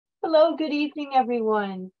Hello, good evening,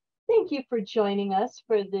 everyone. Thank you for joining us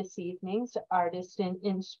for this evening's Artist and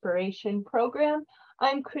Inspiration program.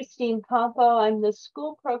 I'm Christine Campo. I'm the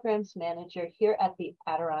School Programs Manager here at the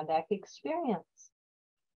Adirondack Experience.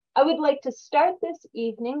 I would like to start this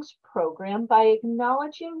evening's program by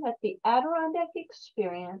acknowledging that the Adirondack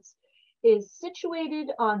Experience is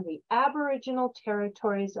situated on the Aboriginal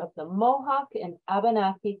territories of the Mohawk and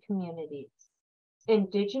Abenaki communities.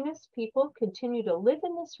 Indigenous people continue to live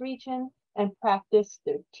in this region and practice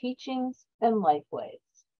their teachings and lifeways.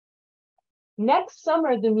 Next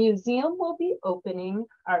summer, the museum will be opening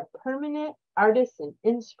our permanent Artist and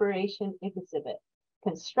Inspiration exhibit.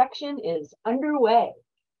 Construction is underway.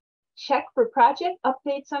 Check for project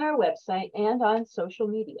updates on our website and on social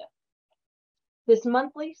media. This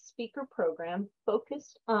monthly speaker program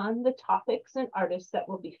focused on the topics and artists that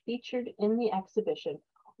will be featured in the exhibition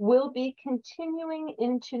will be continuing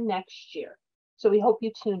into next year. So we hope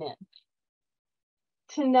you tune in.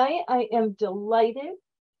 Tonight, I am delighted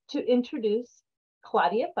to introduce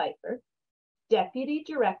Claudia Pfeiffer, Deputy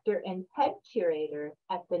Director and Head Curator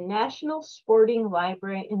at the National Sporting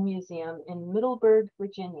Library and Museum in Middleburg,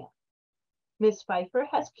 Virginia. Ms. Pfeiffer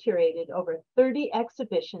has curated over 30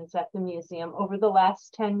 exhibitions at the museum over the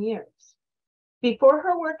last 10 years. Before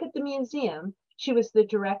her work at the museum, she was the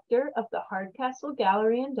director of the Hardcastle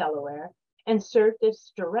Gallery in Delaware and served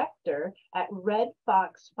as director at Red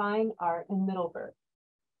Fox Fine Art in Middleburg.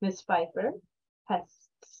 Ms. Pfeiffer has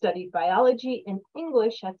studied biology and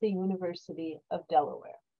English at the University of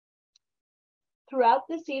Delaware. Throughout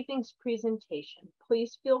this evening's presentation,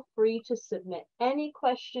 please feel free to submit any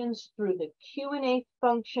questions through the Q&A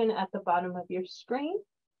function at the bottom of your screen.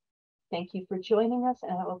 Thank you for joining us,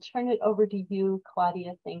 and I will turn it over to you,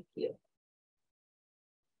 Claudia. Thank you.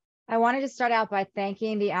 I wanted to start out by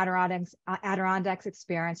thanking the Adirondack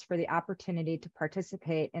Experience for the opportunity to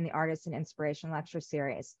participate in the Artist and Inspiration Lecture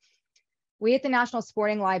Series. We at the National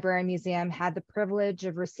Sporting Library and Museum had the privilege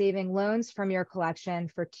of receiving loans from your collection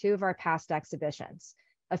for 2 of our past exhibitions,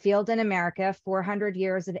 A Field in America, 400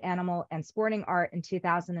 Years of Animal and Sporting Art in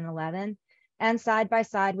 2011, and Side by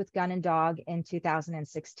Side with Gun and Dog in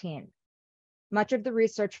 2016. Much of the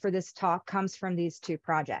research for this talk comes from these 2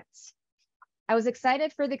 projects. I was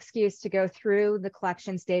excited for the excuse to go through the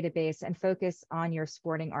collections database and focus on your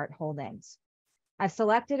sporting art holdings. I've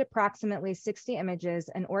selected approximately 60 images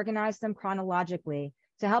and organized them chronologically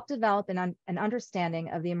to help develop an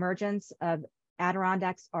understanding of the emergence of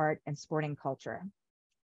Adirondacks art and sporting culture.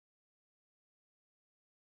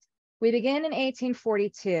 We begin in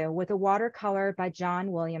 1842 with a watercolor by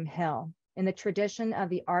John William Hill in the tradition of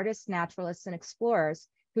the artists, naturalists, and explorers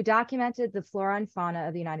who documented the flora and fauna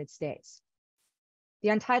of the United States. The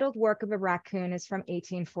untitled work of a raccoon is from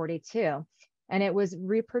 1842, and it was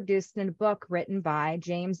reproduced in a book written by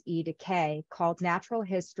James E. DeKay called Natural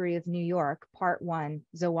History of New York, Part 1,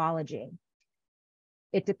 Zoology.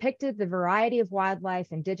 It depicted the variety of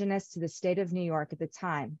wildlife indigenous to the state of New York at the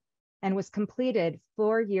time and was completed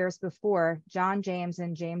 4 years before John James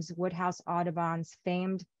and James Woodhouse Audubon's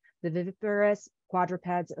famed The Viviparous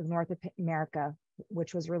Quadrupeds of North America,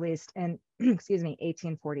 which was released in,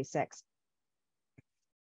 1846.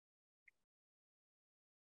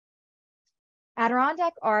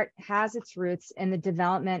 Adirondack art has its roots in the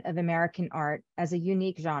development of American art as a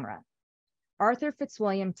unique genre. Arthur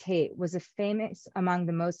Fitzwilliam Tait was among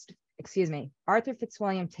the most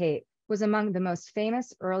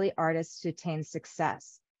famous early artists to attain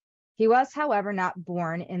success. He was, however, not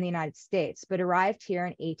born in the United States, but arrived here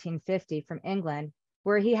in 1850 from England,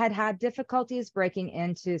 where he had had difficulties breaking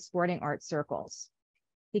into sporting art circles.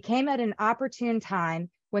 He came at an opportune time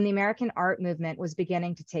when the American art movement was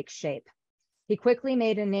beginning to take shape. He quickly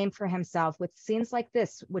made a name for himself with scenes like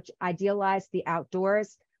this, which idealized the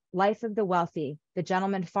outdoors, life of the wealthy, the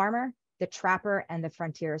gentleman farmer, the trapper, and the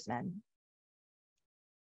frontiersman.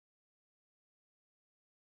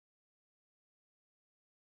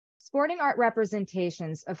 Sporting art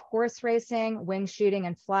representations of horse racing, wing shooting,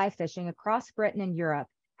 and fly fishing across Britain and Europe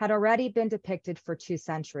had already been depicted for 2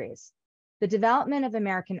 centuries. The development of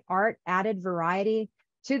American art added variety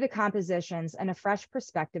to the compositions and a fresh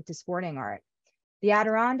perspective to sporting art. The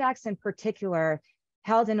Adirondacks in particular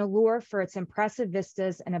held an allure for its impressive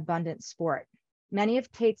vistas and abundant sport. Many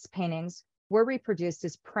of Tait's paintings were reproduced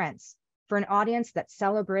as prints for an audience that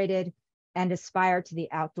celebrated and aspired to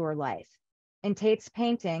the outdoor life. In Tait's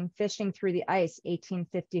painting, Fishing Through the Ice,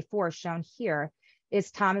 1854, shown here,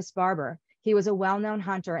 is Thomas Barber. He was a well-known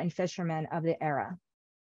hunter and fisherman of the era.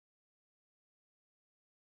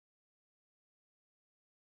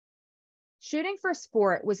 Shooting for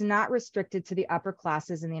sport was not restricted to the upper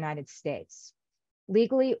classes in the United States.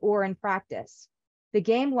 legally or in practice. The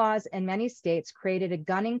game laws in many states created a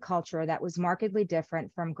gunning culture that was markedly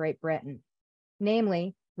different from Great Britain.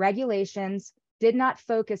 Namely, regulations did not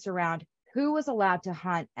focus around who was allowed to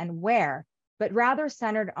hunt and where, but rather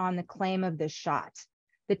centered on the claim of the shot.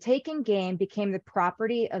 The taken game became the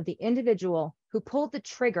property of the individual who pulled the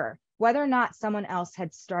trigger, whether or not someone else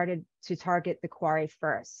had started to target the quarry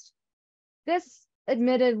first. This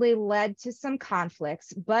admittedly led to some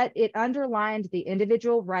conflicts, but it underlined the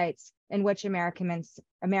individual rights in which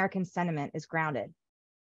American sentiment is grounded.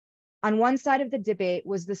 On one side of the debate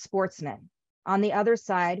was the sportsman. On the other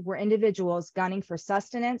side were individuals gunning for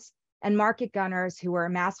sustenance and market gunners who were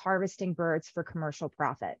mass harvesting birds for commercial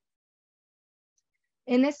profit.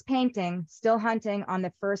 In this painting, Still Hunting on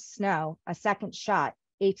the First Snow, A Second Shot,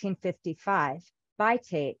 1855, by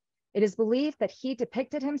Tait, it is believed that he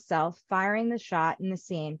depicted himself firing the shot in the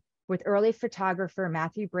scene with early photographer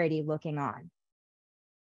Matthew Brady looking on.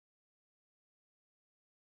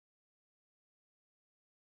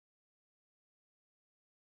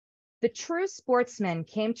 The true sportsman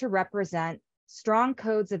came to represent strong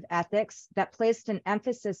codes of ethics that placed an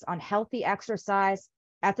emphasis on healthy exercise,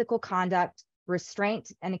 ethical conduct,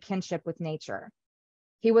 restraint, and a kinship with nature.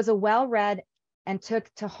 He was a well-read and took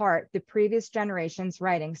to heart the previous generation's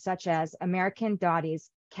writings, such as American Doty's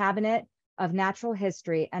Cabinet of Natural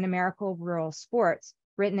History and American Rural Sports,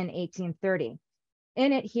 written in 1830.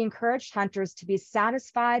 In it, he encouraged hunters to be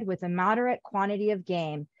satisfied with a moderate quantity of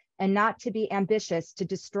game and not to be ambitious to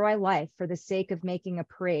destroy life for the sake of making a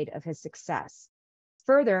parade of his success.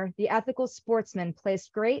 Further, the ethical sportsman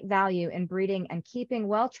placed great value in breeding and keeping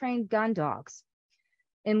well-trained gun dogs.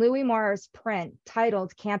 In Louis Maurer's print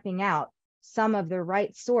titled Camping Out, Some of the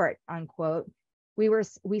Right Sort, unquote,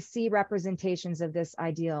 we see representations of this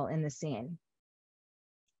ideal in the scene.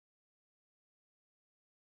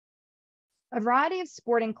 A variety of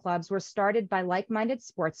sporting clubs were started by like-minded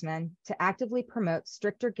sportsmen to actively promote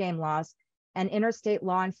stricter game laws and interstate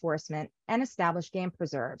law enforcement and establish game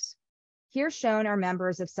preserves. Here shown are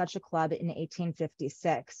members of such a club in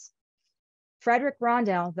 1856. Frederick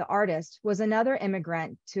Rondel, the artist, was another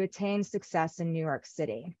immigrant to attain success in New York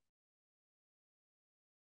City.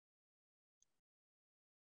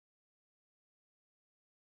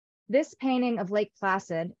 This painting of Lake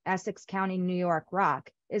Placid, Essex County, New York, Rock,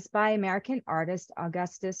 is by American artist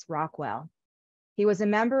Augustus Rockwell. He was a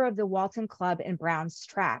member of the Walton Club in Brown's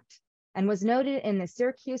Tract and was noted in the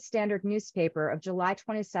Syracuse Standard newspaper of July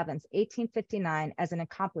 27, 1859 as an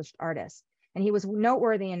accomplished artist, and he was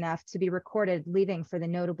noteworthy enough to be recorded leaving for the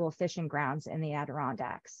notable fishing grounds in the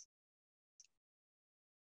Adirondacks.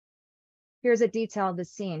 Here's a detail of the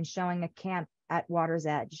scene showing a camp at water's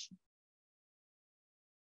edge.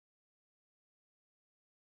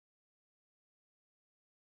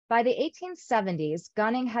 By the 1870s,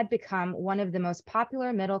 gunning had become one of the most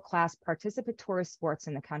popular middle-class participatory sports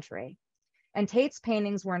in the country, and Tait's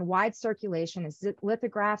paintings were in wide circulation as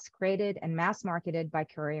lithographs created and mass-marketed by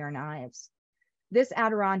Currier Ives. This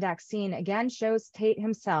Adirondack scene again shows Tait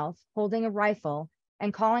himself holding a rifle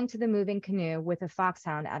and calling to the moving canoe with a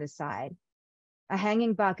foxhound at his side. A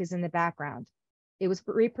hanging buck is in the background. It was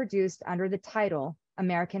reproduced under the title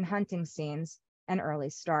American Hunting Scenes, An Early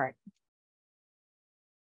Start.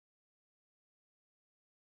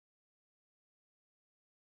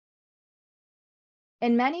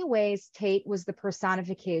 In many ways, Tait was the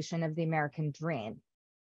personification of the American dream.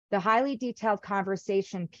 The highly detailed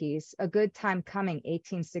conversation piece, A Good Time Coming,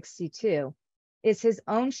 1862, is his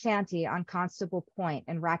own shanty on Constable Point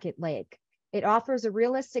in Raquette Lake. It offers a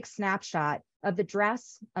realistic snapshot of the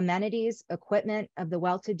dress, amenities, equipment of the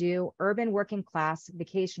well-to-do urban working class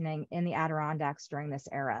vacationing in the Adirondacks during this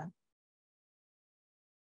era.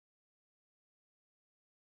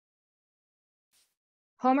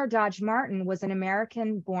 Homer Dodge Martin was an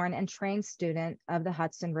American-born and trained student of the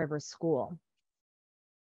Hudson River School.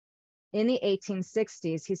 In the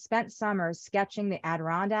 1860s, he spent summers sketching the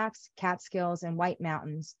Adirondacks, Catskills, and White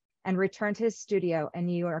Mountains, and returned to his studio in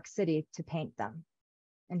New York City to paint them.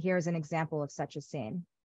 And here's an example of such a scene.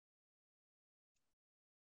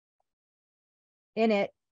 In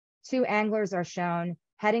it, two anglers are shown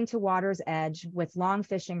heading to water's edge with long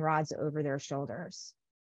fishing rods over their shoulders.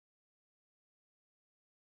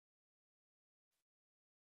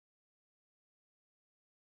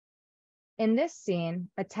 In this scene,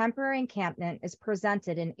 a temporary encampment is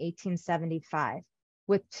presented in 1875,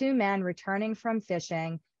 with two men returning from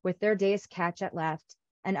fishing with their day's catch at left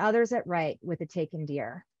and others at right with a taken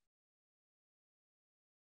deer.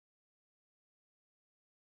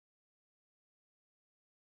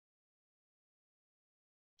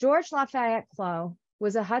 George Lafayette Clough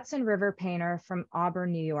was a Hudson River painter from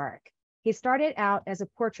Auburn, New York. He started out as a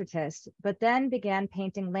portraitist, but then began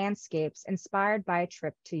painting landscapes inspired by a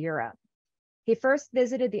trip to Europe. He first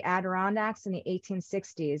visited the Adirondacks in the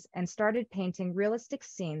 1860s and started painting realistic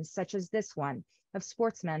scenes such as this one of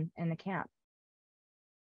sportsmen in the camp.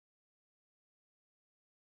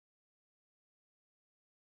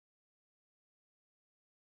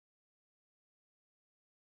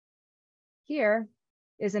 Here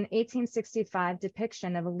is an 1865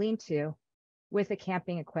 depiction of a lean-to with the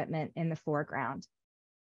camping equipment in the foreground.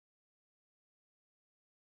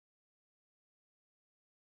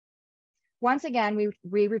 Once again,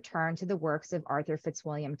 we return to the works of Arthur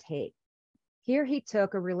Fitzwilliam Tait. Here he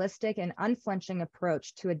took a realistic and unflinching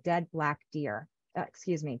approach to a dead black bear,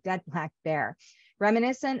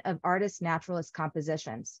 reminiscent of artist naturalist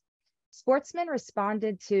compositions. Sportsmen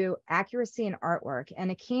responded to accuracy in artwork,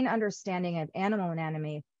 and a keen understanding of animal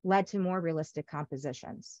anatomy led to more realistic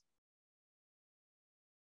compositions.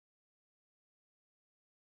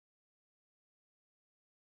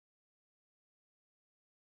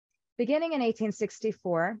 Beginning in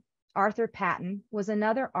 1864, Arthur Paton was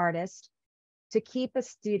another artist to keep a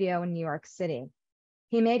studio in New York City.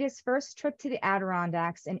 He made his first trip to the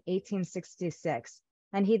Adirondacks in 1866,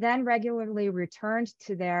 and he then regularly returned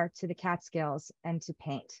to the Catskills and to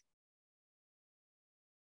paint.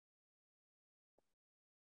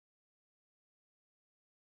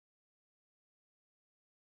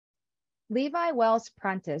 Levi Wells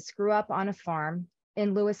Prentice grew up on a farm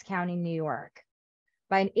in Lewis County, New York.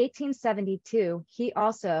 By 1872, he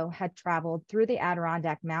also had traveled through the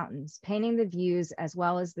Adirondack Mountains, painting the views as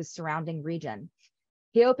well as the surrounding region.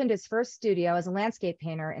 He opened his first studio as a landscape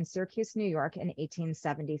painter in Syracuse, New York in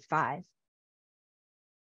 1875.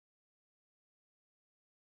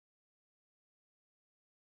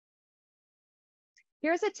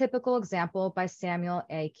 Here's a typical example by Samuel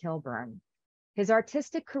A. Kilburn. His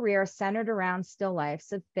artistic career centered around still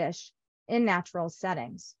lifes of fish in natural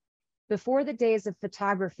settings. Before the days of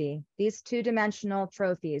photography, these two-dimensional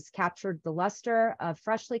trophies captured the luster of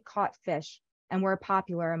freshly caught fish and were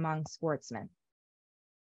popular among sportsmen.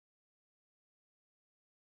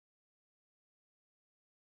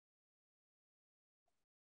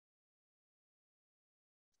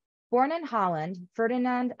 Born in Holland,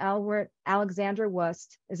 Ferdinand Alexander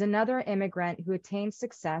Wust is another immigrant who attained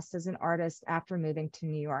success as an artist after moving to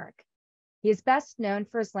New York. He is best known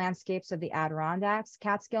for his landscapes of the Adirondacks,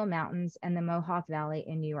 Catskill Mountains, and the Mohawk Valley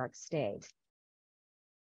in New York State.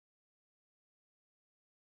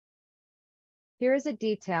 Here is a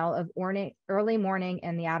detail of early morning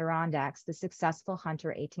in the Adirondacks, The Successful Hunter,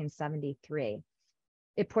 1873.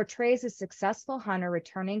 It portrays a successful hunter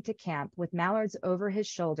returning to camp with mallards over his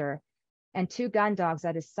shoulder and two gun dogs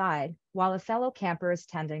at his side, while a fellow camper is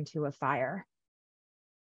tending to a fire.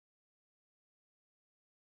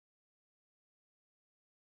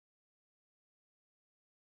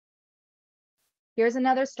 Here's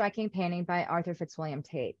another striking painting by Arthur Fitzwilliam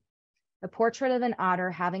Tait, a portrait of an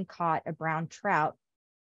otter having caught a brown trout,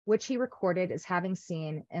 which he recorded as having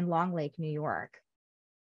seen in Long Lake, New York.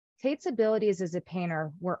 Tait's abilities as a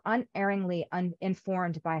painter were unerringly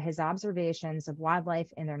informed by his observations of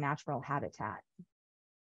wildlife in their natural habitat.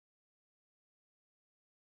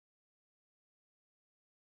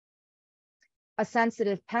 A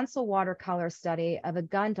sensitive pencil watercolor study of a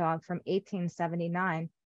gun dog from 1879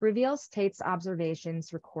 reveals Tait's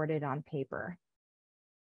observations recorded on paper.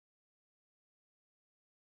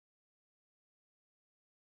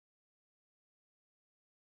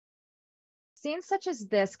 Scenes such as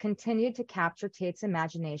this continued to capture Tait's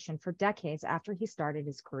imagination for decades after he started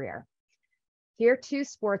his career. Here, two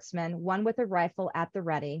sportsmen, one with a rifle at the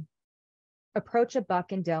ready, approach a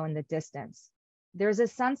buck and doe in the distance. There's a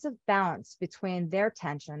sense of balance between their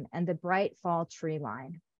tension and the bright fall tree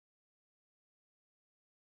line.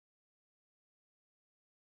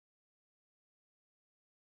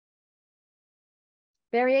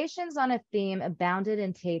 Variations on a theme abounded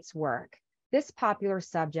in Tait's work. This popular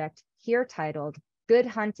subject, here titled Good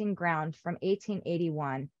Hunting Ground from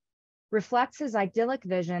 1881, reflects his idyllic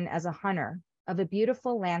vision as a hunter of a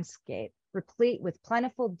beautiful landscape, replete with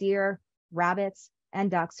plentiful deer, rabbits,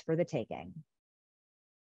 and ducks for the taking.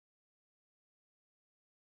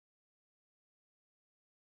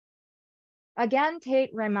 Again, Tait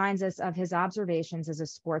reminds us of his observations as a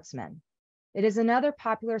sportsman. It is another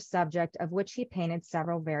popular subject of which he painted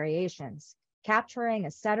several variations, capturing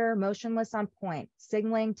a setter motionless on point,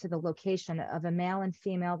 signaling to the location of a male and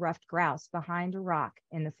female ruffed grouse behind a rock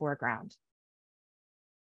in the foreground.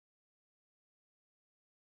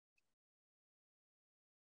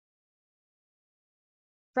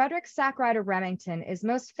 Frederick Sackrider Remington is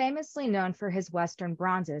most famously known for his Western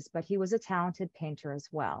bronzes, but he was a talented painter as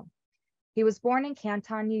well. He was born in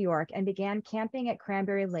Canton, New York, and began camping at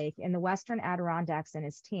Cranberry Lake in the Western Adirondacks in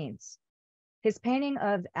his teens. His painting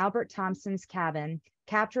of Albert Thompson's cabin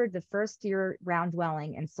captured the first year-round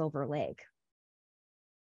dwelling in Silver Lake.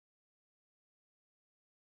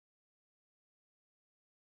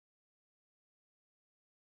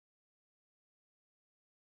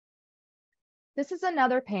 This is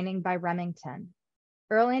another painting by Remington.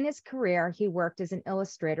 Early in his career, he worked as an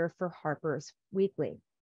illustrator for Harper's Weekly.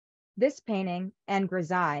 This painting, En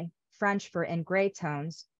Grisaille, French for in gray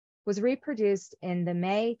tones, was reproduced in the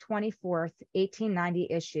May 24, 1890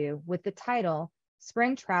 issue with the title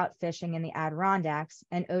Spring Trout Fishing in the Adirondacks,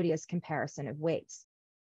 an odious comparison of weights.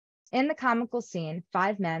 In the comical scene,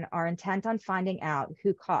 5 men are intent on finding out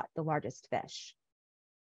who caught the largest fish.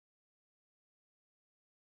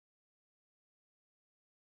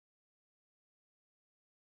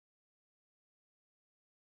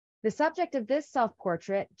 The subject of this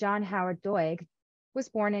self-portrait, John Howard Doig, was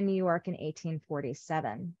born in New York in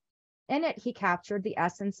 1847. In it, he captured the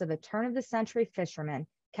essence of a turn-of-the-century fisherman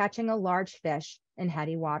catching a large fish in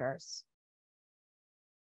heady waters.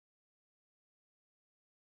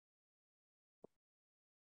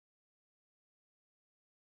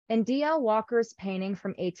 In D.L. Walker's painting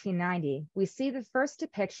from 1890, we see the first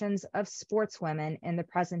depictions of sportswomen in the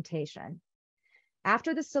presentation.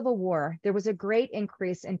 After the Civil War, there was a great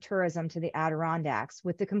increase in tourism to the Adirondacks,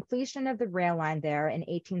 with the completion of the rail line there in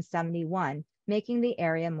 1871, making the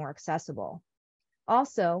area more accessible.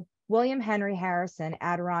 Also, William Henry Harrison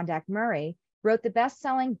Adirondack Murray wrote the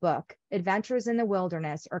best-selling book, Adventures in the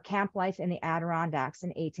Wilderness or Camp Life in the Adirondacks in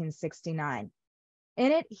 1869.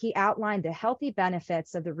 In it, he outlined the healthy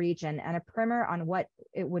benefits of the region and a primer on what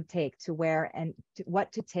it would take to wear and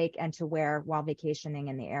what to take and to wear while vacationing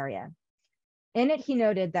in the area. In it, he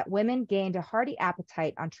noted that women gained a hearty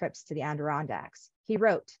appetite on trips to the Adirondacks. He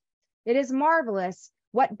wrote, "It is marvelous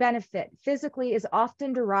what benefit physically is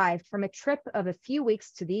often derived from a trip of a few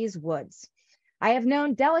weeks to these woods. I have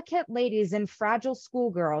known delicate ladies and fragile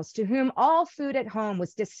schoolgirls to whom all food at home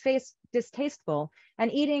was distasteful and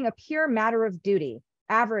eating a pure matter of duty,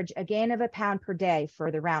 average a gain of £1 per day for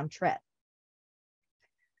the round trip."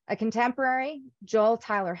 A contemporary, Joel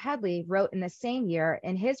Tyler Headley, wrote in the same year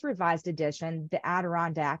in his revised edition, The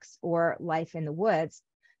Adirondacks or Life in the Woods,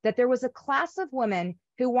 that there was a class of women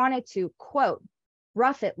who wanted to, quote,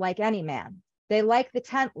 rough it like any man. They like the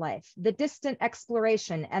tent life, the distant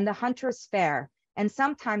exploration, and the hunter's fare, and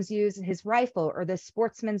sometimes use his rifle or the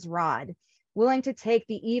sportsman's rod, willing to take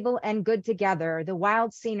the evil and good together, the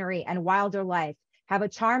wild scenery and wilder life, have a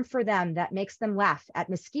charm for them that makes them laugh at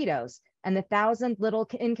mosquitoes and the 1,000 little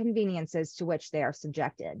inconveniences to which they are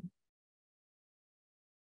subjected.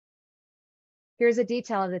 Here's a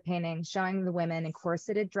detail of the painting showing the women in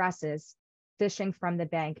corseted dresses fishing from the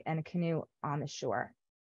bank and a canoe on the shore.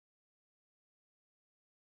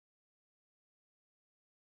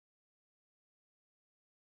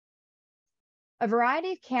 A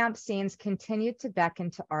variety of camp scenes continued to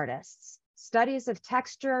beckon to artists. Studies of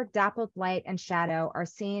texture, dappled light, and shadow are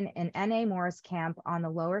seen in N.A. Morris Camp on the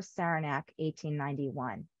Lower Saranac,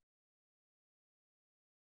 1891.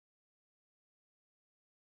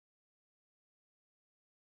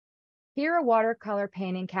 Here, a watercolor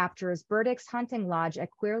painting captures Burdick's Hunting Lodge at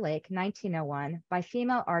Queer Lake, 1901, by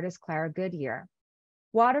female artist Clara Goodyear.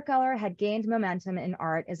 Watercolor had gained momentum in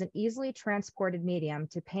art as an easily transported medium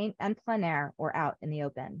to paint en plein air or out in the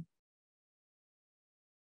open.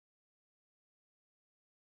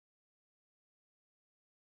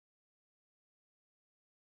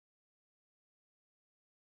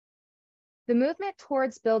 The movement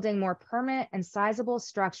towards building more permanent and sizable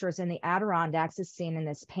structures in the Adirondacks is seen in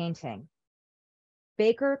this painting.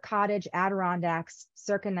 Baker Cottage, Adirondacks,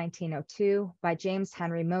 circa 1902, by James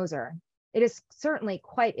Henry Moser. It is certainly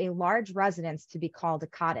quite a large residence to be called a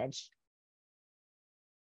cottage.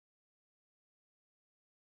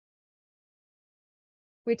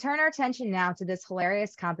 We turn our attention now to this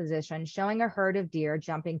hilarious composition showing a herd of deer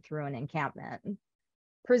jumping through an encampment.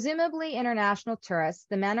 Presumably international tourists,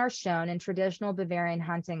 the men are shown in traditional Bavarian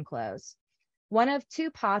hunting clothes. One of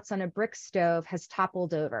 2 pots on a brick stove has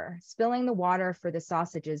toppled over, spilling the water for the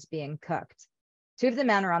sausages being cooked. 2 of the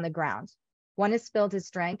men are on the ground. One has spilled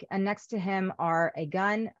his drink, and next to him are a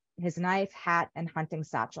gun, his knife, hat, and hunting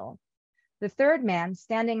satchel. The 3rd man,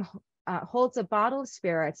 standing, holds a bottle of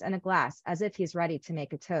spirits and a glass as if he's ready to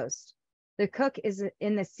make a toast. The cook is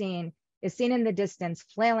seen in the distance,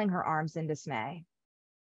 flailing her arms in dismay.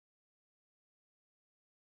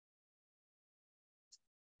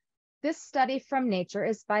 This study from nature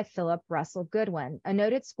is by Philip Russell Goodwin, a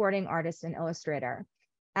noted sporting artist and illustrator.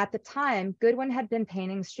 At the time, Goodwin had been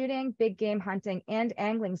painting shooting, big game hunting, and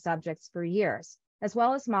angling subjects for years, as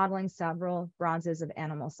well as modeling several bronzes of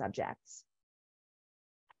animal subjects.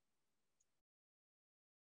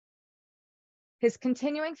 His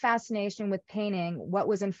continuing fascination with painting what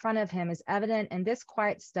was in front of him is evident in this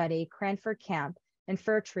quiet study, Cranford Camp in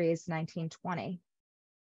Fir Trees, 1920.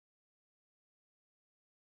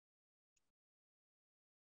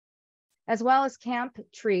 As well as Camp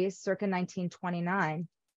Trees, circa 1929.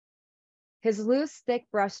 His loose, thick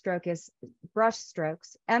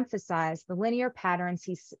brushstrokes emphasize the linear patterns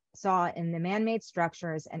he saw in the man-made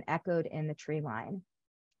structures and echoed in the tree line.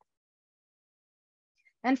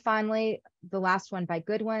 And finally, the last one by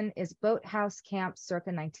Goodwin is Boathouse Camp,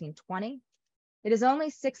 circa 1920. It is only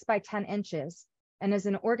 6 by 10 inches and is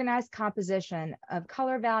an organized composition of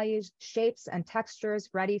color values, shapes, and textures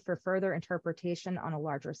ready for further interpretation on a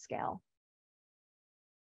larger scale.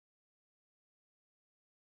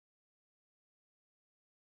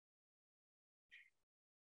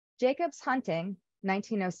 Jacob's Hunting,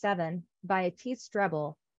 1907, by Tait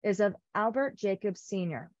Strebel, is of Albert Jacobs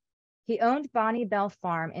Sr. He owned Bonnie Bell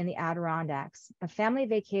Farm in the Adirondacks, a family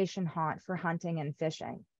vacation haunt for hunting and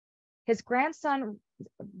fishing. His grandson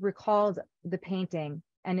recalled the painting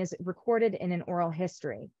and is recorded in an oral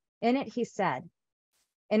history. In it, he said,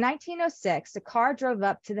 "In 1906, a car drove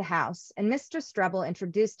up to the house and Mr. Strebel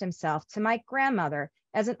introduced himself to my grandmother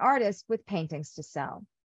as an artist with paintings to sell.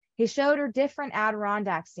 He showed her different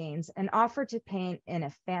Adirondack scenes and offered to paint in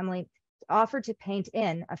a family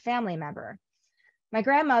member. My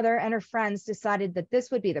grandmother and her friends decided that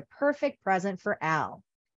this would be the perfect present for Al.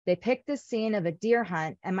 They picked the scene of a deer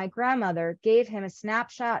hunt, and my grandmother gave him a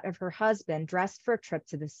snapshot of her husband dressed for a trip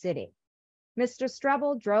to the city. Mr.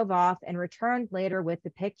 Strebel drove off and returned later with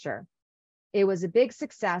the picture. It was a big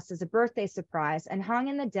success as a birthday surprise and hung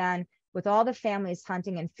in the den with all the family's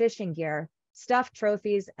hunting and fishing gear, stuffed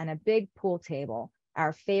trophies, and a big pool table,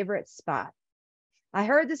 our favorite spot. I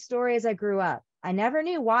heard the story as I grew up. I never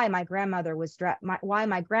knew why my grandfather was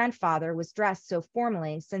dressed so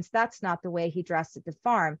formally, since that's not the way he dressed at the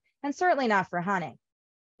farm, and certainly not for hunting.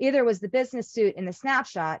 Either was the business suit in the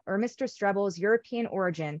snapshot, or Mr. Strebel's European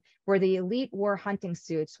origin were the elite wore hunting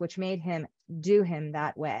suits, which made him do him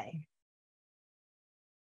that way."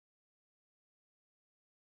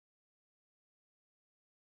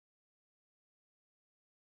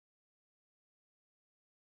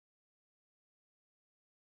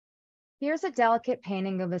 Here's a delicate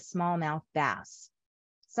painting of a smallmouth bass.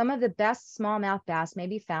 Some of the best smallmouth bass may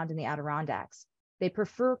be found in the Adirondacks. They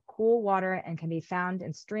prefer cool water and can be found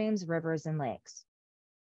in streams, rivers, and lakes.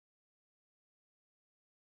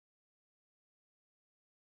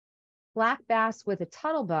 Black Bass with a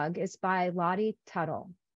Tuttlebug is by Lottie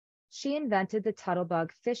Tuttle. She invented the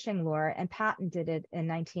Tuttlebug fishing lure and patented it in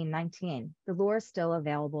 1919. The lure is still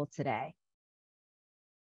available today.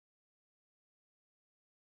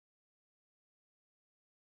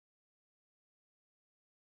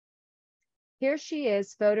 Here she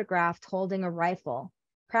is photographed holding a rifle,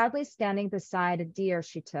 proudly standing beside a deer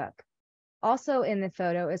she took. Also in the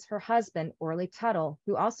photo is her husband, Orley Tuttle,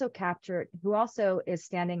 who also is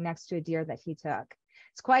standing next to a deer that he took.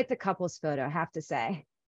 It's quite the couple's photo, I have to say.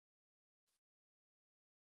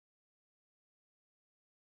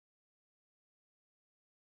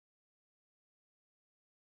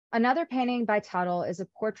 Another painting by Tuttle is a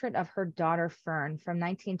portrait of her daughter, Fern, from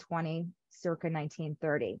 1920, circa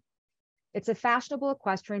 1930. It's a fashionable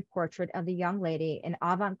equestrian portrait of the young lady in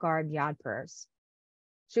avant-garde yodpurs.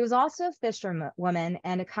 She was also a fisherwoman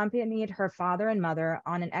and accompanied her father and mother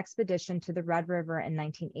on an expedition to the Red River in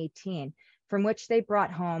 1918, from which they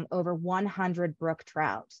brought home over 100 brook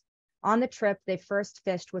trout. On the trip, they first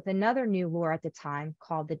fished with another new lure at the time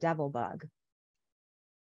called the devil bug.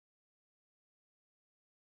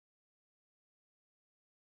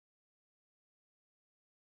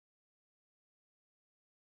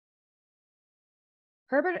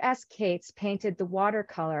 Herbert S. Cates painted the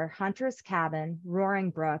watercolor Hunter's Cabin,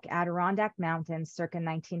 Roaring Brook, Adirondack Mountains, circa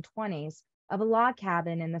 1920s, of a log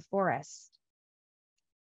cabin in the forest.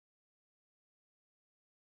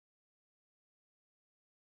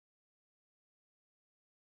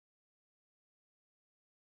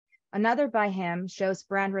 Another by him shows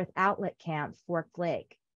Brandreth Outlet Camp, Forked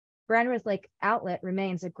Lake. Brandreth Lake Outlet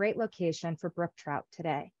remains a great location for brook trout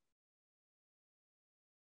today.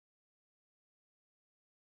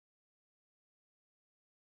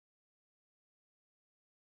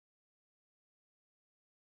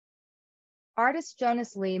 Artist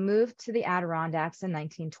Jonas Lee moved to the Adirondacks in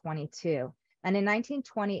 1922. And in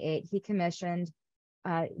 1928, he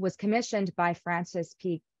was commissioned by Francis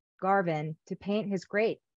P. Garvin to paint his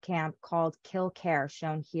great camp called Kilcare,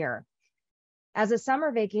 shown here. As a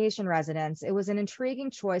summer vacation residence, it was an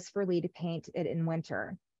intriguing choice for Lee to paint it in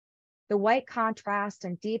winter. The white contrast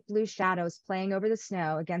and deep blue shadows playing over the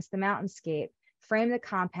snow against the mountainscape framed the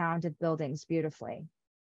compound of buildings beautifully.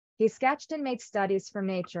 He sketched and made studies from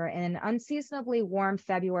nature in an unseasonably warm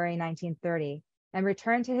February 1930 and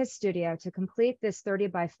returned to his studio to complete this 30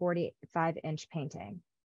 by 45-inch painting.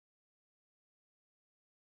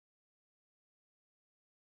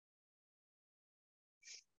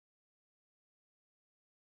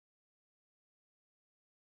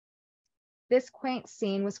 This quaint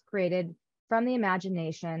scene was created from the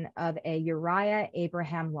imagination of a Uriah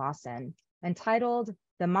Abraham Lawson, entitled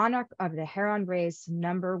The Monarch of the Heron Race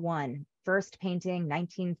No. 1, first painting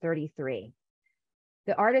 1933.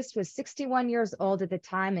 The artist was 61 years old at the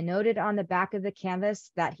time and noted on the back of the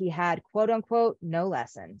canvas that he had, quote unquote, no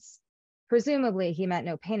lessons. Presumably, he meant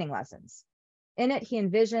no painting lessons. In it, he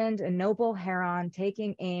envisioned a noble heron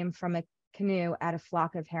taking aim from a canoe at a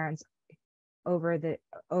flock of herons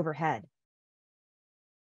overhead.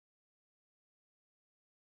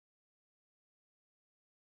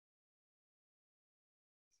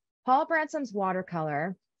 Paul Bransom's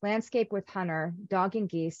watercolor, Landscape with Hunter, Dog and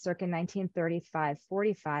Geese, circa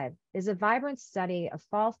 1935-45, is a vibrant study of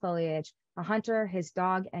fall foliage, a hunter, his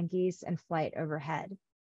dog, and geese in flight overhead.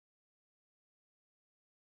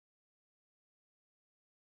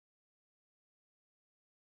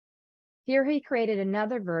 Here he created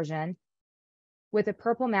another version with a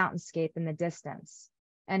purple mountainscape in the distance,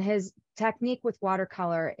 and his technique with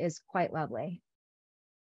watercolor is quite lovely.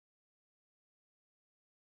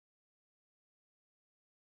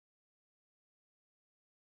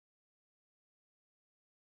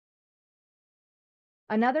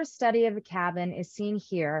 Another study of the cabin is seen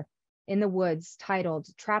here in the woods, titled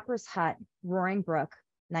Trapper's Hut, Roaring Brook,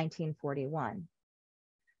 1941.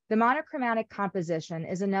 The monochromatic composition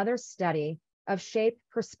is another study of shape,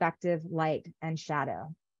 perspective, light, and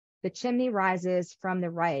shadow. The chimney rises from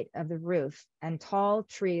the right of the roof, and tall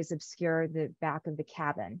trees obscure the back of the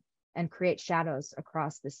cabin and create shadows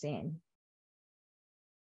across the scene.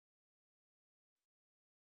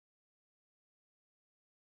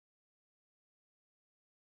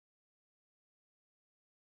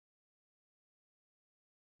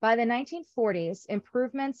 By the 1940s,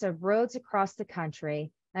 improvements of roads across the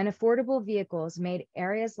country and affordable vehicles made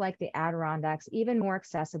areas like the Adirondacks even more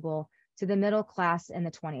accessible to the middle class in the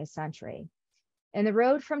 20th century. In the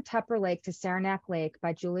road from Tupper Lake to Saranac Lake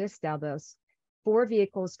by Julius Delbos, 4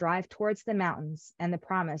 vehicles drive towards the mountains and the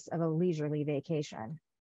promise of a leisurely vacation.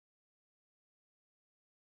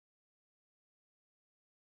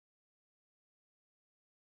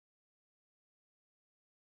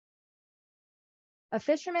 A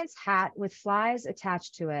fisherman's hat with flies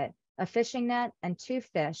attached to it, a fishing net and 2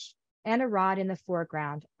 fish, and a rod in the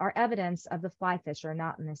foreground are evidence of the fly fisher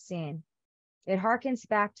not in the scene. It harkens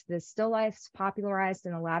back to the still lifes popularized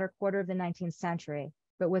in the latter quarter of the 19th century,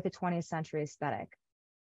 but with a 20th century aesthetic.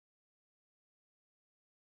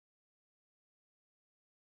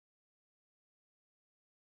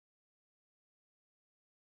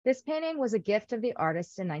 This painting was a gift of the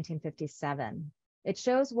artist in 1957. It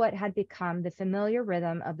shows what had become the familiar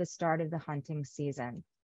rhythm of the start of the hunting season.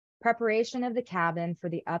 Preparation of the cabin for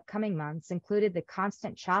the upcoming months included the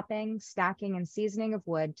constant chopping, stacking, and seasoning of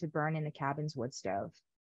wood to burn in the cabin's wood stove.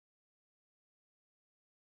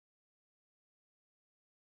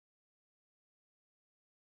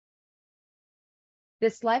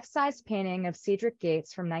 This life-size painting of Cedric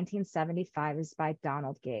Gates from 1975 is by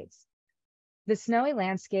Donald Gates. The snowy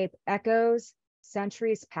landscape echoes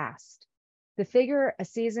centuries past. The figure, a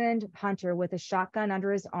seasoned hunter with a shotgun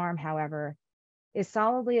under his arm, however, is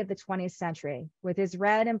solidly of the 20th century, with his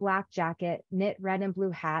red and black jacket, knit red and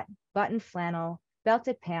blue hat, buttoned flannel,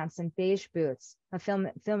 belted pants, and beige boots, a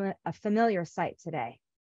familiar sight today.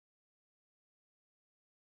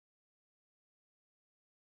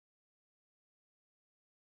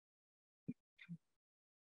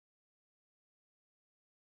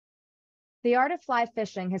 The art of fly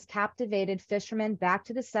fishing has captivated fishermen back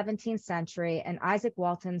to the 17th century and Isaac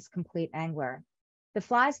Walton's Complete Angler. The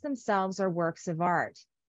flies themselves are works of art.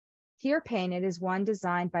 Here painted is one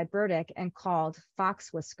designed by Burdick and called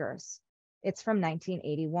Fox Whiskers. It's from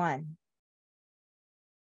 1981.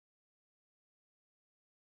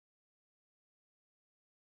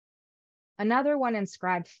 Another one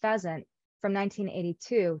inscribed Pheasant from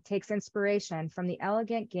 1982 takes inspiration from the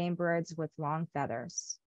elegant game birds with long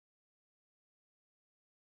feathers.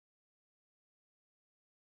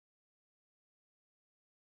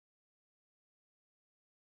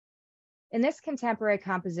 In this contemporary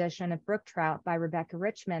composition of Brook Trout by Rebecca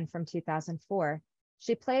Richmond from 2004,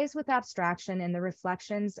 she plays with abstraction in the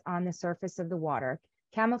reflections on the surface of the water,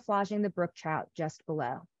 camouflaging the brook trout just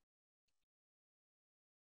below.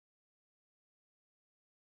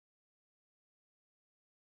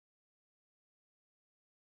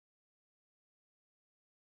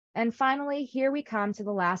 And finally, here we come to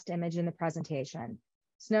the last image in the presentation,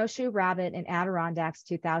 Snowshoe Rabbit in Adirondacks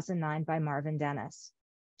 2009 by Marvin Dennis.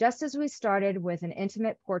 Just as we started with an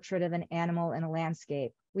intimate portrait of an animal in a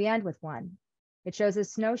landscape, we end with one. It shows a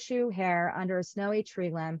snowshoe hare under a snowy tree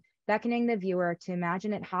limb, beckoning the viewer to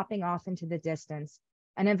imagine it hopping off into the distance,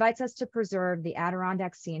 and invites us to preserve the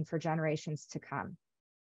Adirondack scene for generations to come.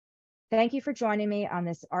 Thank you for joining me on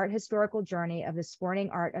this art historical journey of the sporting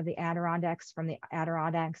art of the Adirondacks from the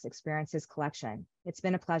Adirondack Experiences collection. It's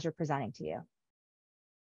been a pleasure presenting to you.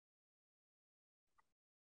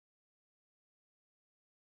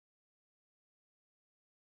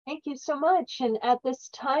 Thank you so much. And at this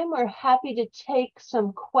time, we're happy to take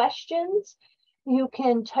some questions. You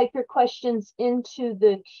can type your questions into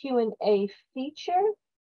the Q&A feature.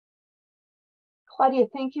 Claudia,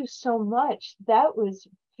 thank you so much. That was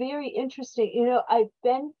very interesting. You know, I've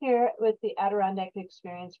been here with the Adirondack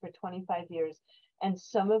Experience for 25 years, and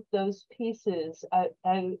some of those pieces,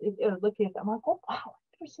 looking at them, I'm like, oh, wow,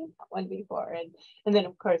 I've never seen that one before. And then,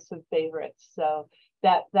 of course, some favorites. So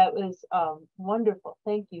that was wonderful.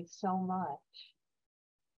 Thank you so much.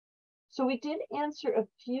 So we did answer a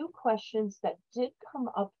few questions that did come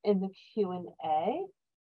up in the Q&A.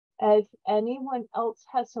 If anyone else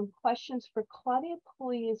has some questions for Claudia,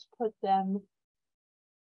 please put them.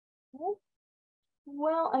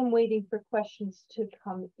 While I'm waiting for questions to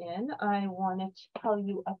come in, I want to tell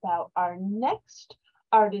you about our next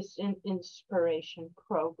Artist in Inspiration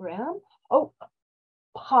program. Oh,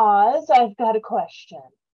 pause, I've got a question.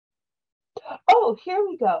 Oh, here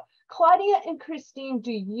we go. Claudia and Christine,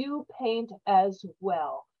 do you paint as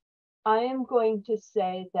well? I am going to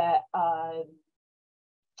say that I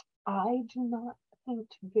do not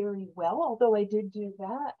paint very well, although I did do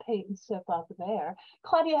that paint and sip up there.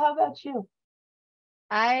 Claudia, how about you?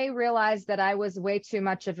 I realized that I was way too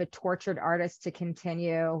much of a tortured artist to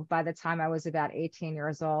continue by the time I was about 18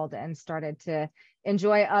 years old, and started to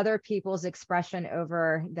enjoy other people's expression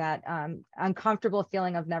over that uncomfortable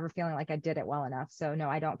feeling of never feeling like I did it well enough. So no,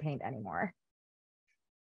 I don't paint anymore.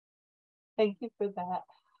 Thank you for that.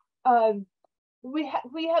 We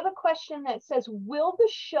have a question that says, will the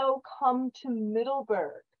show come to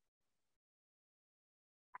Middleburg?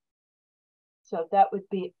 So that would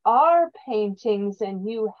be our paintings. And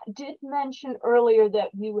you did mention earlier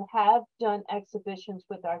that you have done exhibitions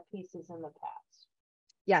with our pieces in the past.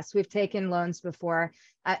 Yes, we've taken loans before.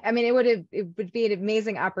 I mean, it would be an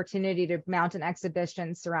amazing opportunity to mount an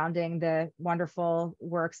exhibition surrounding the wonderful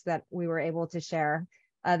works that we were able to share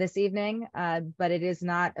this evening, but it is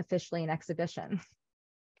not officially an exhibition.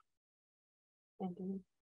 Indeed.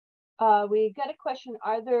 We got a question,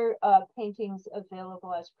 are there paintings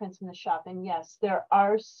available as prints in the shop? And yes, there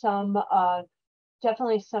are some,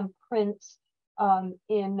 definitely some prints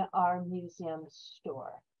in our museum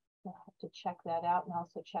store. We'll have to check that out, and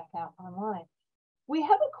also check out online. We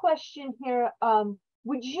have a question here.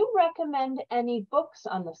 Would you recommend any books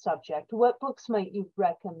on the subject? What books might you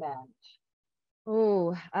recommend?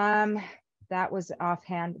 Oh, that was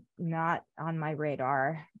offhand not on my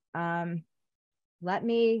radar. Let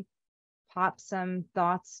me pop some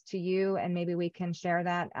thoughts to you, and maybe we can share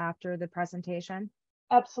that after the presentation.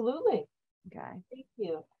 Absolutely. Okay. Thank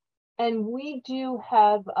you. And we do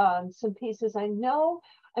have some pieces. I know,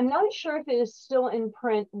 I'm not sure if it is still in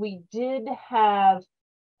print. We did have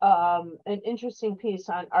an interesting piece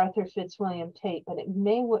on Arthur Fitzwilliam Tait, but it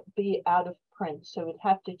may be out of print. So we'd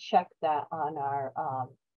have to check that on our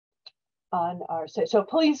site. So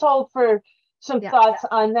please hold for some thoughts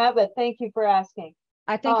on that, but thank you for asking.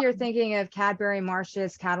 I think you're thinking of Cadbury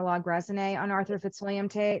Marsh's catalog raisonné on Arthur Fitzwilliam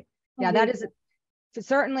Tait. Yeah, that is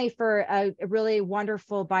certainly for a really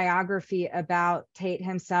wonderful biography about Tait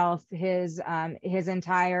himself, his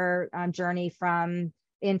entire journey from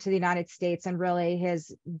into the United States, and really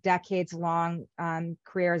his decades-long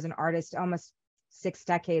career as an artist, almost 6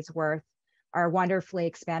 decades worth, are wonderfully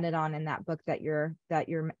expanded on in that book that you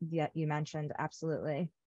mentioned. Absolutely.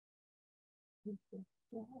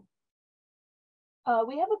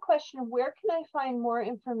 We have a question, where can I find more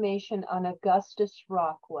information on Augustus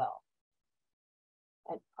Rockwell?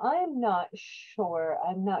 And I'm not sure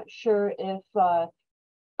if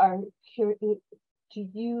do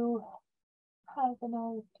you have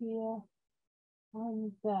an idea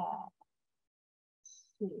on that?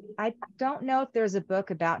 I don't know if there's a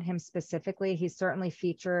book about him specifically. He's certainly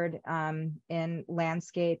featured in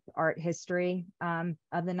landscape art history of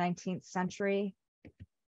the 19th century.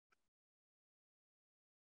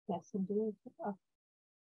 Yes, indeed.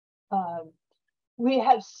 We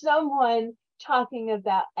have someone talking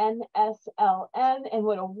about NSLM and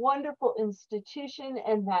what a wonderful institution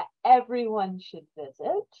and that everyone should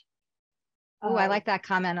visit. Oh, I like that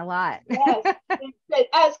comment a lot. Yes,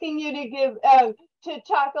 asking you to give to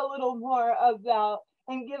talk a little more about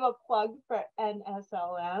and give a plug for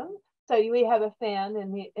NSLM. So we have a fan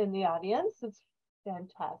in the audience. It's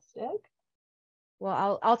fantastic.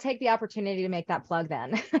 Well, I'll take the opportunity to make that plug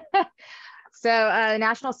then. So the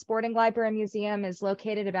National Sporting Library and Museum is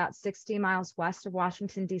located about 60 miles west of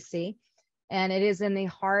Washington, D.C., and it is in the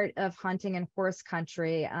heart of hunting and horse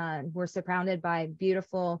country. We're surrounded by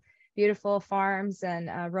beautiful farms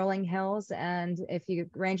and rolling hills. And if you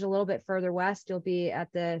range a little bit further west, you'll be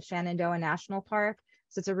at the Shenandoah National Park.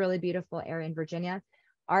 So it's a really beautiful area in Virginia.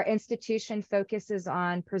 Our institution focuses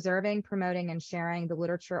on preserving, promoting, and sharing the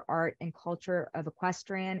literature, art, and culture of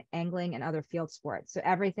equestrian, angling, and other field sports. So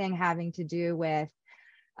everything having to do with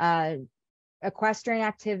equestrian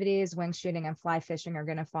activities, wing shooting, and fly fishing are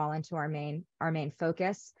going to fall into our main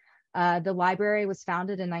focus. The library was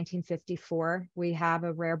founded in 1954. We have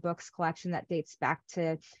a rare books collection that dates back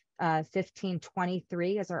to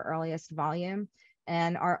 1523 as our earliest volume.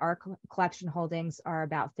 And our collection holdings are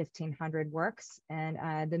about 1,500 works.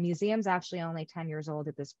 And the museum's actually only 10 years old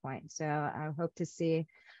at this point. So I hope to see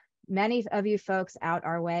many of you folks out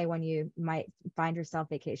our way when you might find yourself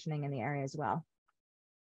vacationing in the area as well.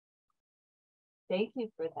 Thank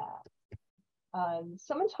you for that.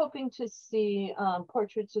 Someone's hoping to see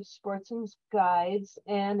portraits of sportsmen's guides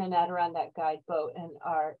and an Adirondack guide boat in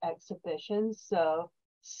our exhibition. So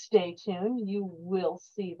stay tuned. You will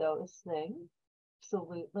see those things.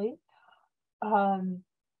 Absolutely.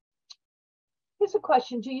 Here's a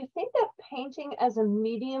question. Do you think that painting as a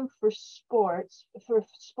medium for sports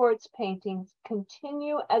paintings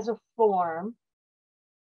continue as a form,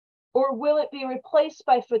 or will it be replaced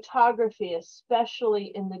by photography,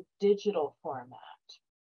 especially in the digital format?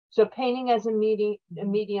 So painting as a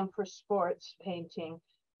medium for sports painting,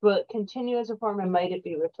 will it continue as a form, or might it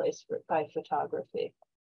be replaced by photography?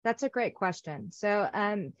 That's a great question. So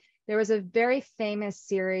there was a very famous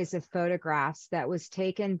series of photographs that was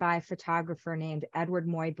taken by a photographer named Edward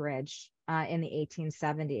Muybridge in the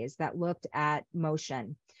 1870s that looked at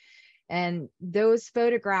motion. And those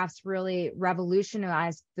photographs really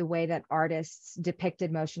revolutionized the way that artists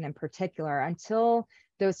depicted motion in particular. Until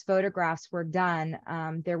those photographs were done,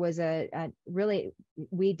 there was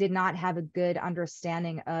we did not have a good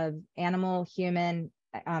understanding of animal-human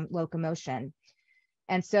locomotion.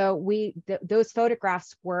 And so those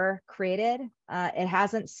photographs were created. It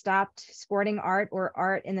hasn't stopped sporting art or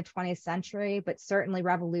art in the 20th century, but certainly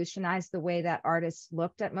revolutionized the way that artists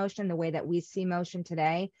looked at motion. The way that we see motion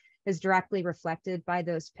today is directly reflected by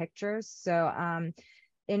those pictures. So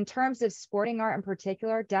in terms of sporting art in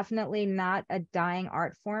particular, definitely not a dying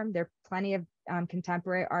art form. There are plenty of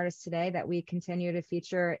contemporary artists today that we continue to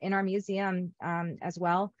feature in our museum as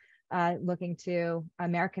well. Looking to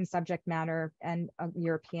American subject matter and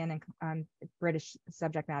European and British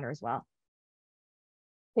subject matter as well.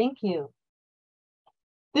 Thank you.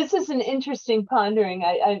 This is an interesting pondering.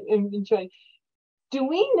 I enjoy. Do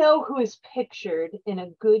we know who is pictured in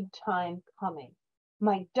A Good Time Coming?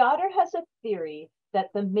 My daughter has a theory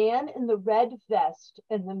that the man in the red vest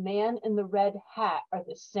and the man in the red hat are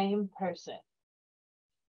the same person.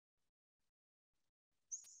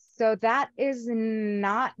 So that is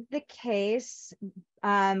not the case.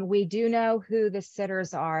 We do know who the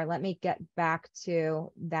sitters are. Let me get back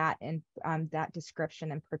to that and that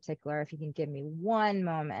description in particular, if you can give me one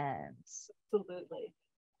moment. Absolutely.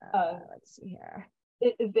 Let's see here.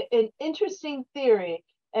 An interesting theory,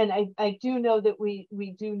 and I do know that we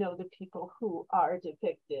do know the people who are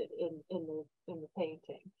depicted in the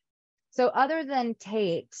painting. So other than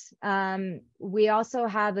Tait, we also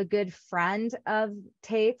have a good friend of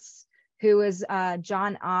Tait's who is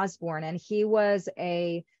John Osborne, and he was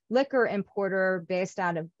a liquor importer based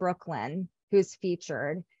out of Brooklyn who's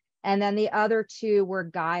featured. And then the other two were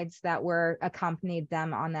guides that were accompanied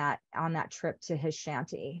them on that trip to his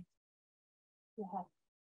shanty. Yeah,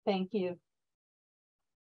 thank you.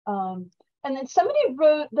 And then somebody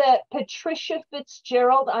wrote that Patricia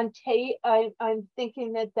Fitzgerald on Tait. I'm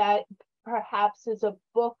thinking that perhaps is a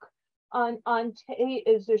book on Tait.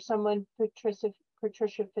 Is there someone,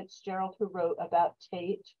 Patricia Fitzgerald, who wrote about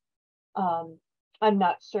Tait? I'm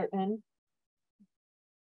not certain.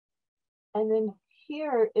 And then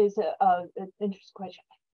here is an interesting question.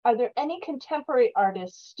 Are there any contemporary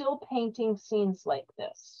artists still painting scenes like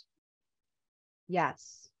this?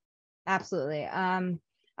 Yes, absolutely.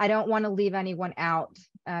 I don't want to leave anyone out,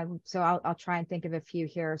 so I'll try and think of a few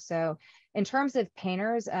here. So in terms of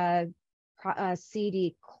painters,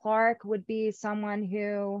 C.D. Clark would be someone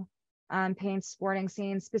who paints sporting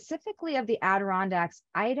scenes, specifically of the Adirondacks.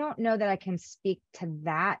 I don't know that I can speak to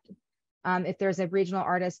that. If there's a regional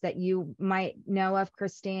artist that you might know of,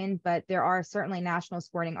 Christine, but there are certainly national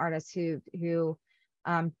sporting artists who do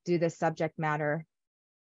this subject matter.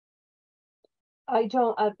 I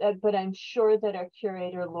don't, but I'm sure that our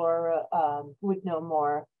curator, Laura, would know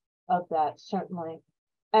more of that, certainly.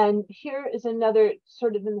 And here is another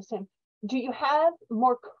sort of in the same. Do you have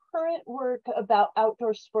more current work about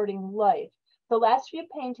outdoor sporting life? The last few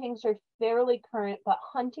paintings are fairly current, but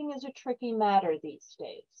hunting is a tricky matter these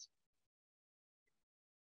days.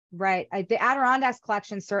 Right. The Adirondacks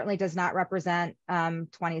collection certainly does not represent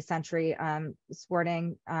 20th century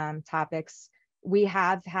sporting topics. We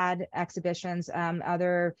have had exhibitions.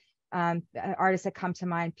 Other artists that come to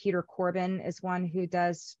mind, Peter Corbin is one who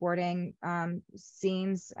does sporting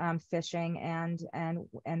scenes, fishing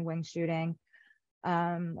and wing shooting.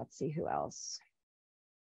 Let's see who else.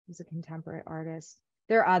 He's a contemporary artist.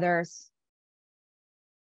 There are others.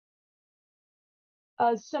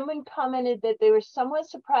 Someone commented that they were somewhat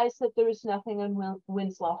surprised that there was nothing on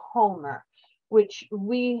Winslow Homer, which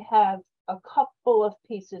we have a couple of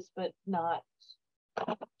pieces, but not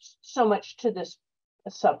so much to this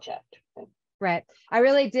subject. Right. I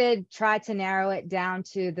really did try to narrow it down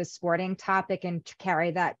to the sporting topic and to carry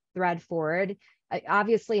that thread forward.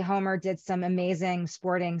 Obviously, Homer did some amazing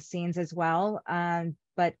sporting scenes as well,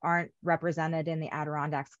 but aren't represented in the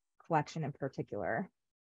Adirondacks collection in particular.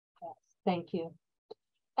 Yes, thank you.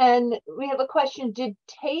 And we have a question. Did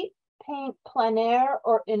Tait paint plein air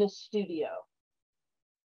or in a studio?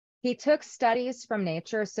 He took studies from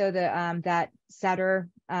nature, so the that setter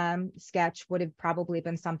sketch would have probably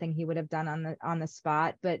been something he would have done on the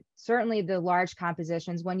spot. But certainly the large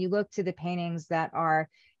compositions, when you look to the paintings that are,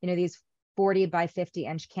 these 40 by 50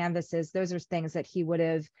 inch canvases, those are things that he would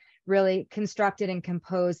have really constructed and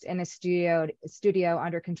composed in a studio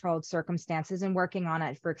under controlled circumstances and working on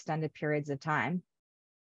it for extended periods of time.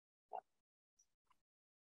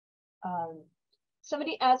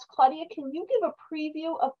 Somebody asked, Claudia, can you give a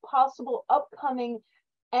preview of possible upcoming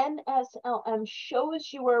NSLM shows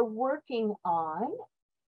you are working on,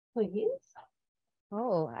 please?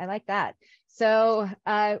 Oh, I like that. So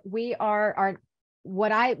we are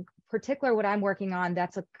what I'm working on,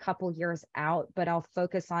 that's a couple years out, but I'll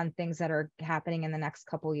focus on things that are happening in the next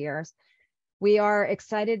couple years. We are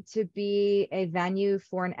excited to be a venue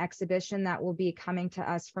for an exhibition that will be coming to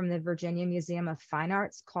us from the Virginia Museum of Fine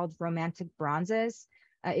Arts called Romantic Bronzes.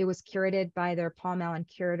 It was curated by their Paul Mellon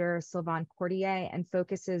curator, Sylvain Cordier, and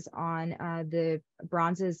focuses on the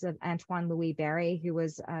bronzes of Antoine Louis Barye, who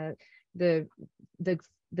was the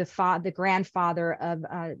grandfather of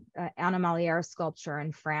Animalière sculpture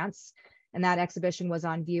in France. And that exhibition was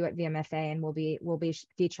on view at VMFA, and we'll be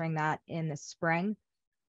featuring that in the spring.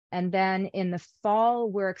 And then in the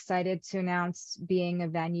fall, we're excited to announce being a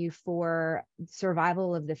venue for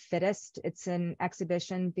Survival of the Fittest. It's an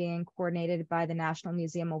exhibition being coordinated by the National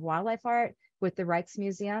Museum of Wildlife Art with the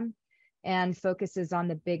Rijksmuseum, and focuses on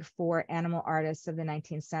the big four animal artists of the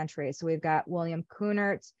 19th century. So we've got William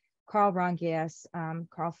Kunert, Carl Rongius,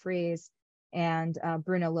 Carl Fries, and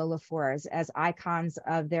Bruno Lillefors as icons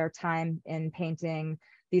of their time in painting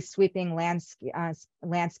these sweeping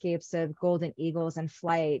landscapes of golden eagles in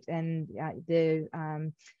flight, and the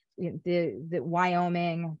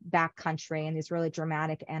Wyoming backcountry, and these really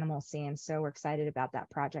dramatic animal scenes. So we're excited about that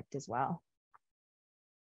project as well.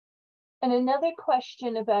 And another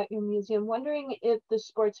question about your museum, wondering if the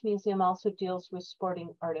Sports Museum also deals with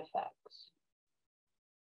sporting artifacts.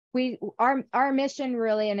 Our mission,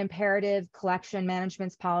 really, an imperative collection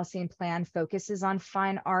management's policy and plan, focuses on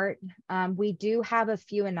fine art. We do have a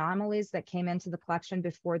few anomalies that came into the collection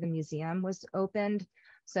before the museum was opened.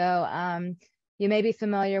 So you may be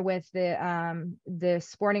familiar with the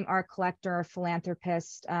sporting art collector,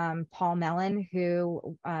 philanthropist, Paul Mellon,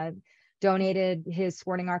 who donated his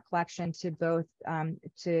sporting art collection to both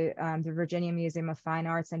the Virginia Museum of Fine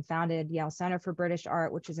Arts, and founded Yale Center for British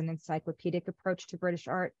Art, which is an encyclopedic approach to British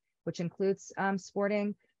art, which includes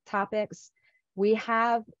sporting topics. We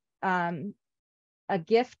have a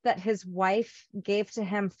gift that his wife gave to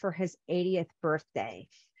him for his 80th birthday.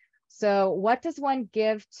 So what does one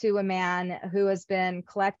give to a man who has been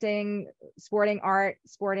collecting sporting art,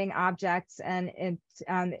 sporting objects, and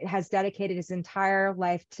has dedicated his entire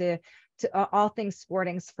life to to all things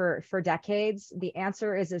sportings for decades? The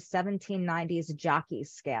answer is a 1790s jockey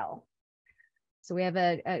scale. So we have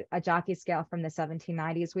a jockey scale from the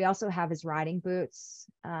 1790s. We also have his riding boots.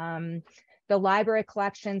 The library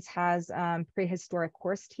collections has prehistoric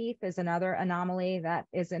horse teeth is another anomaly that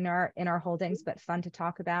is in our holdings, but fun to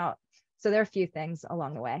talk about. So there are a few things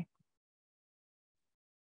along the way.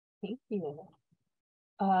 Thank you.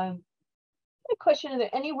 A question: are there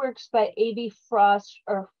any works by A.B. Frost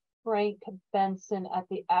or Frank Benson at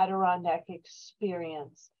the Adirondack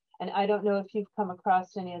Experience? And I don't know if you've come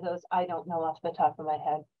across any of those. I don't know off the top of my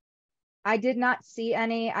head. I did not see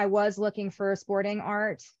any. I was looking for sporting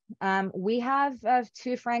art. We have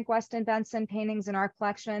 2 Frank Weston Benson paintings in our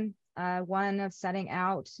collection. One of setting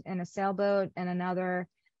out in a sailboat, and another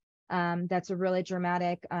that's a really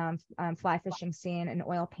dramatic fly fishing scene, an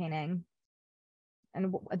oil painting.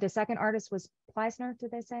 And the second artist was Pleisner,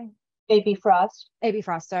 did they say? A.B. Frost. A.B.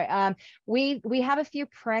 Frost, sorry. We have a few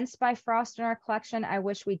prints by Frost in our collection. I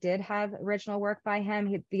wish we did have original work by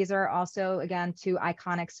him. These are also, again, 2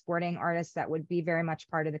 iconic sporting artists that would be very much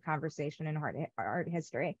part of the conversation in art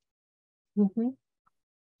history. Couple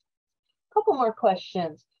more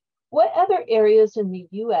questions. What other areas in the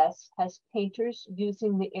U.S. has painters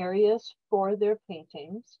using the areas for their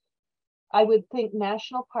paintings? I would think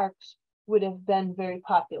national parks would have been very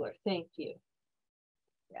popular. Thank you.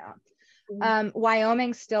 Yeah.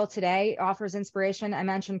 Wyoming still today offers inspiration. I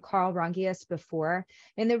mentioned Carl Rungius before,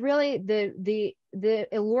 and the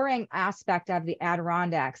alluring aspect of the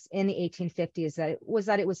Adirondacks in the 1850s was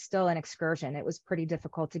that it was still an excursion. It was pretty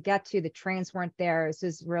difficult to get to. The trains weren't there. This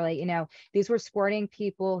is really, these were sporting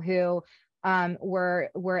people who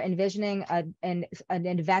were envisioning an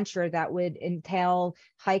adventure that would entail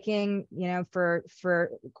hiking, for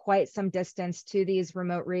quite some distance to these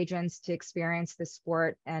remote regions to experience the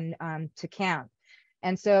sport and to camp.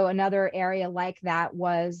 And so another area like that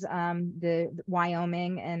was the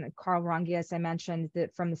Wyoming, and Carl Rungius, I mentioned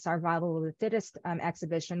that from the Survival of the Fittest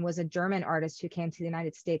exhibition, was a German artist who came to the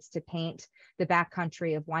United States to paint the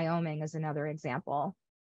backcountry of Wyoming as another example.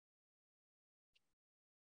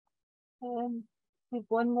 And we have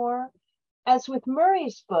one more. As with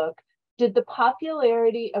Murray's book, did the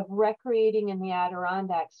popularity of recreating in the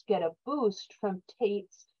Adirondacks get a boost from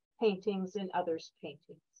Tait's paintings and other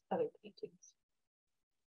paintings?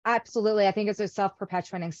 Absolutely. I think it's a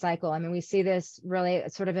self-perpetuating cycle. I mean, we see this really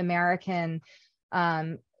sort of American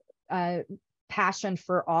passion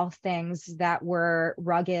for all things that were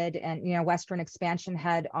rugged, and Western expansion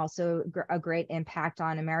had also a great impact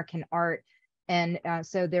on American art. And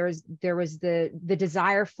so there was the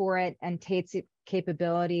desire for it, and Tait's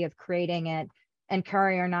capability of creating it. And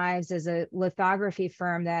Currier Ives is a lithography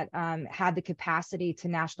firm that had the capacity to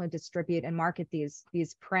nationally distribute and market these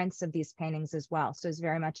prints of these paintings as well. So it's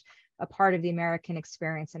very much a part of the American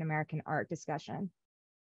experience and American art discussion.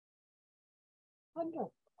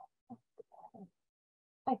 Wonderful.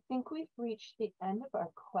 I think we've reached the end of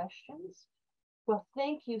our questions. Well,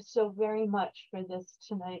 thank you so very much for this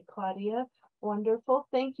tonight, Claudia. Wonderful.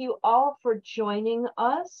 Thank you all for joining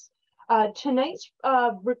us. Tonight's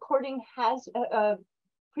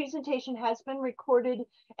presentation has been recorded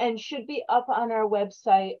and should be up on our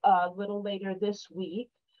website a little later this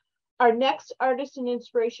week. Our next Artist and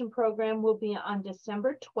Inspiration program will be on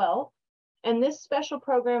December 12th, and this special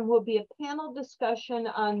program will be a panel discussion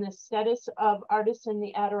on the status of artists in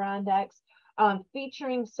the Adirondacks,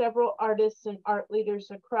 featuring several artists and art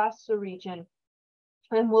leaders across the region,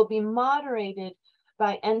 and will be moderated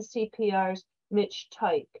by NCPR's Mitch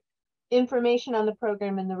Tait. Information on the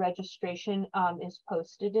program and the registration is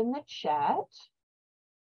posted in the chat.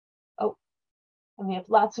 Oh, and we have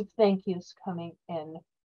lots of thank yous coming in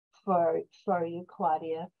for you,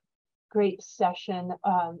 Claudia. Great session,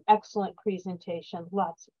 excellent presentation,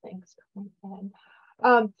 lots of things coming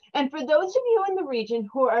in. And for those of you in the region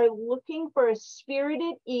who are looking for a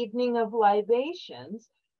spirited evening of libations,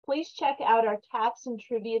 please check out our taps and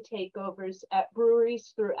trivia takeovers at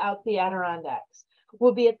breweries throughout the Adirondacks.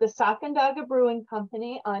 We'll be at the Sacandaga Brewing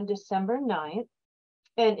Company on December 9th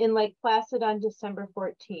and in Lake Placid on December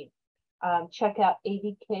 14th. Check out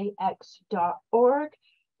adkx.org,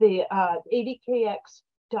 the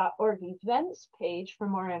adkx.org events page for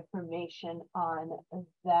more information on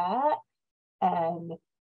that. And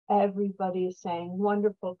everybody is saying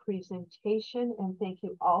wonderful presentation, and thank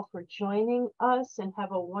you all for joining us, and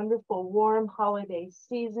have a wonderful warm holiday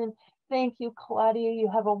season. Thank you, Claudia. You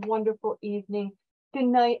have a wonderful evening. Good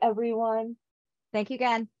night, everyone. Thank you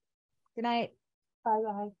again. Good night.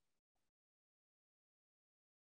 Bye-bye.